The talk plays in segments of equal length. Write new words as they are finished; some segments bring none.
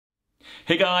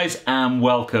Hey guys, and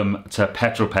welcome to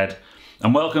Petrol,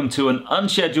 and welcome to an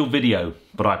unscheduled video,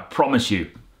 but I promise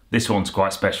you, this one's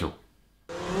quite special.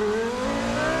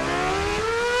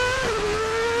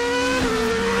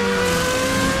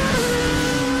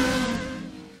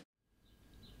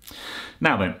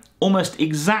 Now then, almost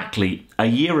exactly a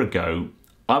year ago,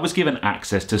 I was given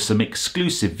access to some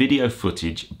exclusive video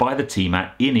footage by the team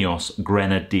at INEOS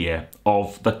Grenadier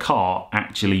of the car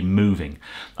actually moving.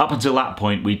 Up until that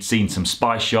point, we'd seen some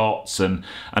spy shots and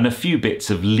a few bits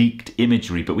of leaked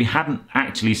imagery, but we hadn't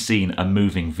actually seen a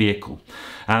moving vehicle.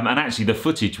 And actually the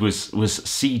footage was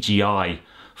CGI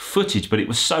footage, but it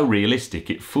was so realistic,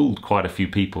 it fooled quite a few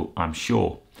people, I'm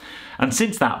sure. And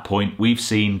since that point, we've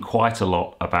seen quite a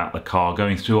lot about the car,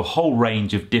 going through a whole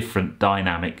range of different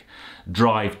dynamic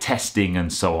drive testing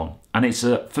and so on. And it's,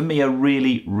 for me, a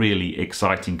really, really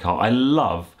exciting car. I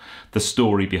love the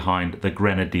story behind the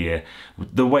Grenadier,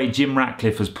 the way Jim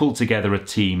Ratcliffe has pulled together a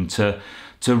team to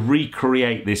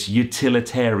recreate this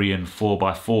utilitarian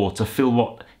 4x4 to fill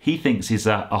what he thinks is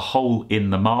a hole in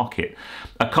the market.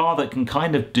 A car that can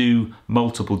kind of do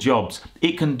multiple jobs.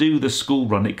 It can do the school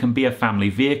run, it can be a family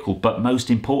vehicle, but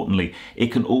most importantly,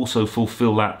 it can also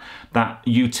fulfill that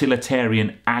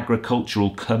utilitarian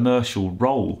agricultural commercial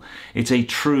role. It's a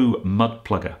true mud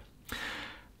plugger.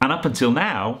 And up until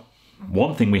now,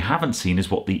 one thing we haven't seen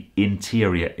is what the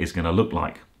interior is going to look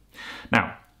like.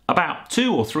 Now, about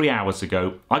 2 or 3 hours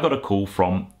ago, I got a call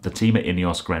from the team at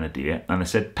INEOS Grenadier and they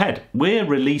said, Ped, we're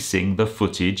releasing the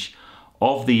footage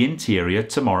of the interior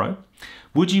tomorrow.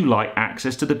 Would you like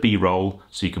access to the B-roll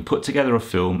so you can put together a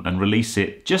film and release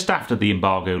it just after the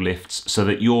embargo lifts so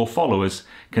that your followers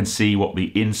can see what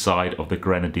the inside of the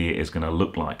Grenadier is going to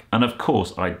look like? And of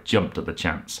course, I jumped at the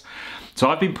chance. So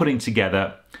I've been putting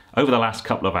together, over the last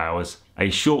couple of hours, a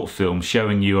short film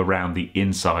showing you around the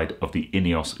inside of the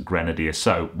INEOS Grenadier.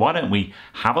 So why don't we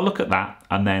have a look at that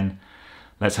and then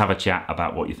let's have a chat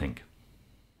about what you think.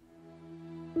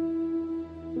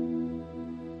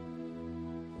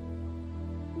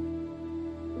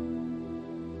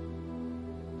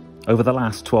 Over the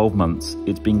last 12 months,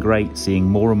 it's been great seeing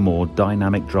more and more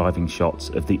dynamic driving shots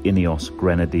of the INEOS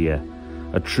Grenadier,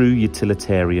 a true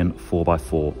utilitarian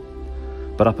 4x4.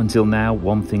 But up until now,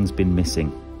 one thing's been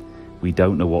missing. We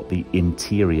don't know what the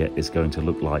interior is going to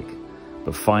look like.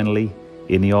 But finally,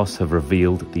 INEOS have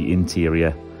revealed the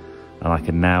interior, and I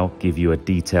can now give you a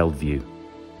detailed view.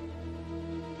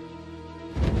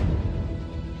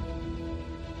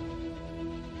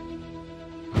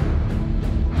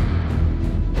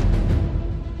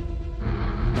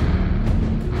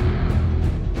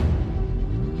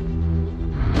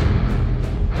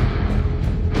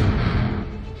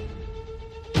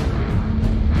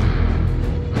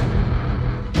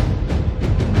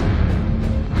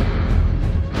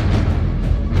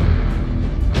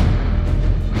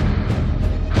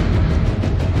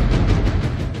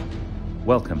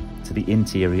 Welcome to the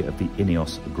interior of the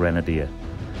INEOS Grenadier.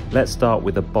 Let's start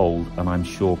with a bold and I'm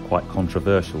sure quite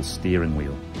controversial steering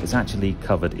wheel. It's actually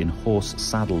covered in horse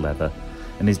saddle leather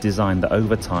and is designed that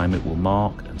over time it will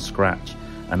mark and scratch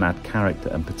and add character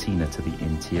and patina to the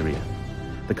interior.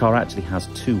 The car actually has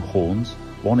 2 horns,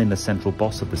 one in the central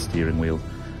boss of the steering wheel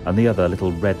and the other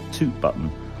little red toot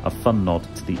button, a fun nod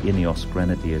to the INEOS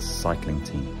Grenadier's cycling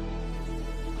team.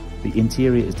 The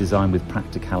interior is designed with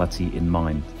practicality in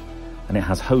mind, and it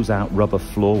has hose-out rubber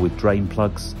floor with drain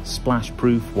plugs,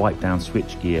 splash-proof wipe-down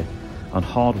switchgear, and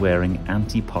hard-wearing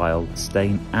anti-pile,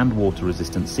 stain and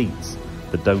water-resistant seats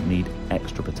that don't need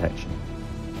extra protection.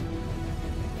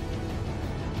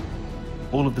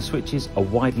 All of the switches are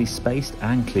widely spaced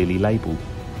and clearly labelled.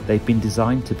 They've been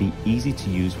designed to be easy to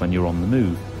use when you're on the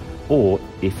move, or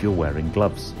if you're wearing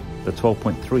gloves. The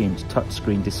 12.3-inch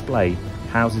touchscreen display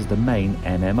houses the main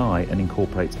NMI and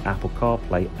incorporates Apple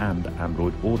CarPlay and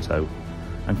Android Auto,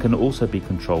 and can also be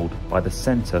controlled by the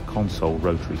center console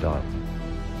rotary dial.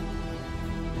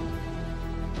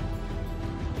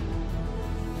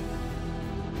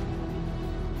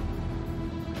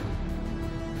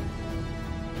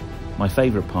 My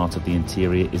favourite part of the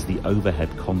interior is the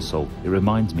overhead console. It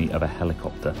reminds me of a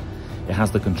helicopter. It has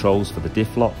the controls for the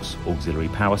diff locks, auxiliary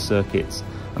power circuits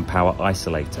and power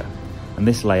isolator. And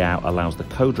this layout allows the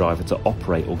co-driver to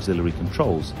operate auxiliary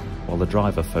controls while the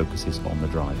driver focuses on the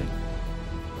driving.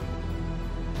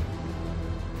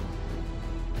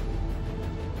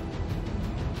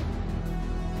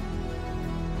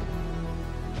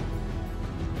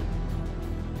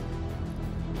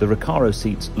 The Recaro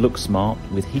seats look smart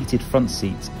with heated front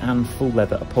seats and full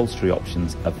leather upholstery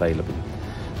options available.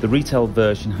 The retail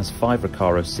version has 5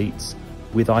 Recaro seats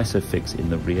with Isofix in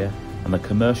the rear and the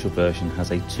commercial version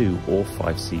has a 2 or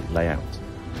 5 seat layout.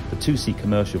 The 2-seat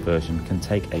commercial version can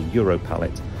take a Euro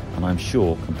pallet, and I'm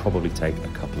sure can probably take a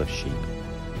couple of sheep.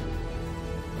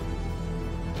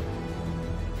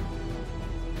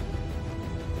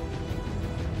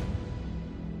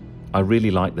 I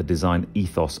really like the design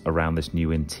ethos around this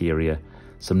new interior.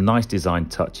 Some nice design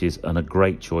touches and a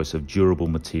great choice of durable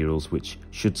materials which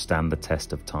should stand the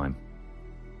test of time.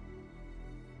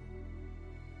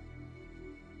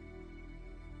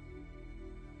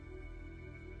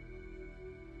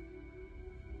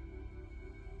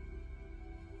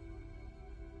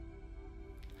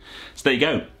 So there you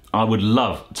go. I would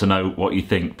love to know what you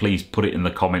think. Please put it in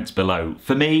the comments below.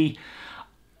 For me,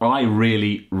 I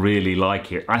really, really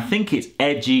like it. I think it's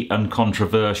edgy and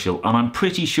controversial, and I'm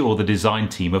pretty sure the design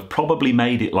team have probably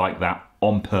made it like that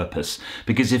on purpose,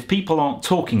 because if people aren't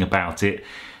talking about it,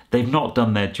 they've not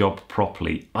done their job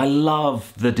properly. I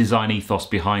love the design ethos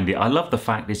behind it. I love the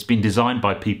fact it's been designed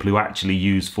by people who actually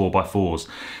use 4x4s.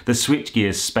 The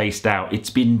switchgear's spaced out. It's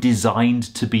been designed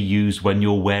to be used when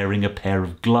you're wearing a pair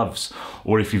of gloves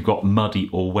or if you've got muddy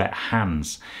or wet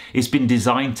hands. It's been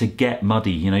designed to get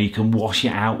muddy. You know, you can wash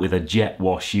it out with a jet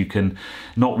wash. You can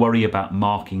not worry about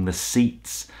marking the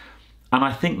seats. And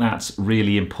I think that's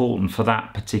really important for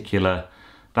that particular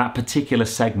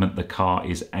segment the car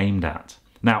is aimed at.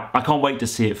 Now, I can't wait to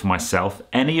see it for myself.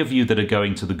 Any of you that are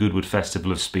going to the Goodwood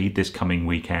Festival of Speed this coming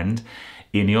weekend,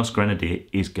 INEOS Grenadier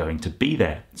is going to be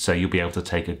there. So you'll be able to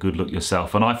take a good look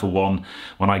yourself. And I, for one,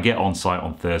 when I get on site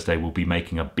on Thursday, will be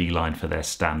making a beeline for their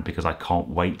stand because I can't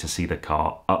wait to see the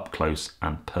car up close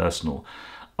and personal.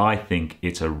 I think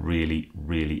it's a really,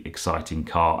 really exciting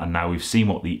car. And now we've seen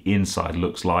what the inside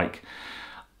looks like.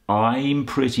 I'm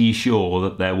pretty sure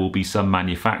that there will be some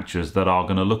manufacturers that are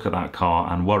going to look at that car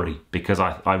and worry, because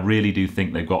I really do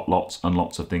think they've got lots and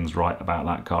lots of things right about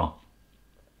that car.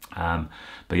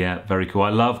 But yeah, very cool. I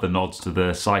love the nods to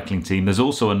the cycling team. There's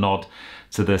also a nod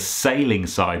to the sailing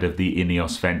side of the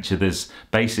INEOS venture. There's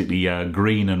basically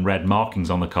green and red markings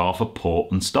on the car for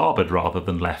port and starboard rather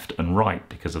than left and right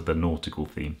because of the nautical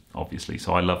theme, obviously.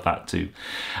 So I love that too.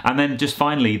 And then just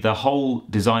finally, the whole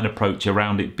design approach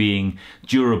around it being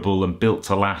durable and built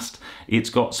to last. It's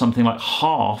got something like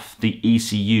half the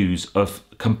ECUs of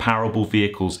comparable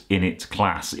vehicles in its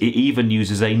class. It even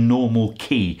uses a normal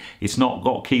key. It's not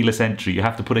got keyless entry. You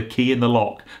have to put a key in the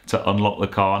lock to unlock the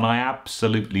car, and I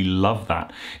absolutely love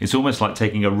that. It's almost like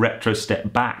taking a retro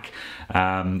step back.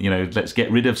 You know, let's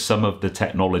get rid of some of the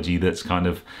technology that's kind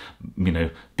of, you know,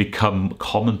 become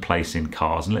commonplace in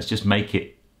cars, and let's just make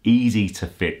it easy to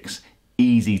fix,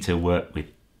 easy to work with,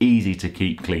 easy to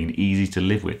keep clean, easy to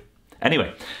live with.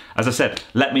 Anyway, as I said,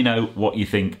 let me know what you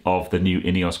think of the new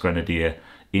INEOS Grenadier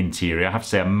interior. I have to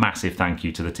say a massive thank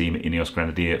you to the team at INEOS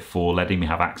Grenadier for letting me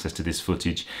have access to this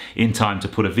footage in time to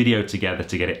put a video together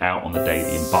to get it out on the day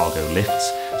the embargo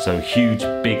lifts. So huge,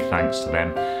 big thanks to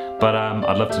them. But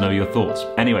I'd love to know your thoughts.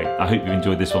 Anyway, I hope you've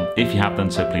enjoyed this one. If you have done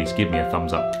so, please give me a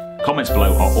thumbs up. Comments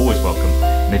below are always welcome.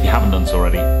 And if you haven't done so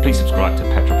already, please subscribe to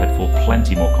Petrol for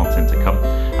plenty more content to come.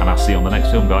 And I'll see you on the next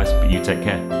film, guys. But you take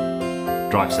care.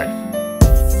 Drive safe.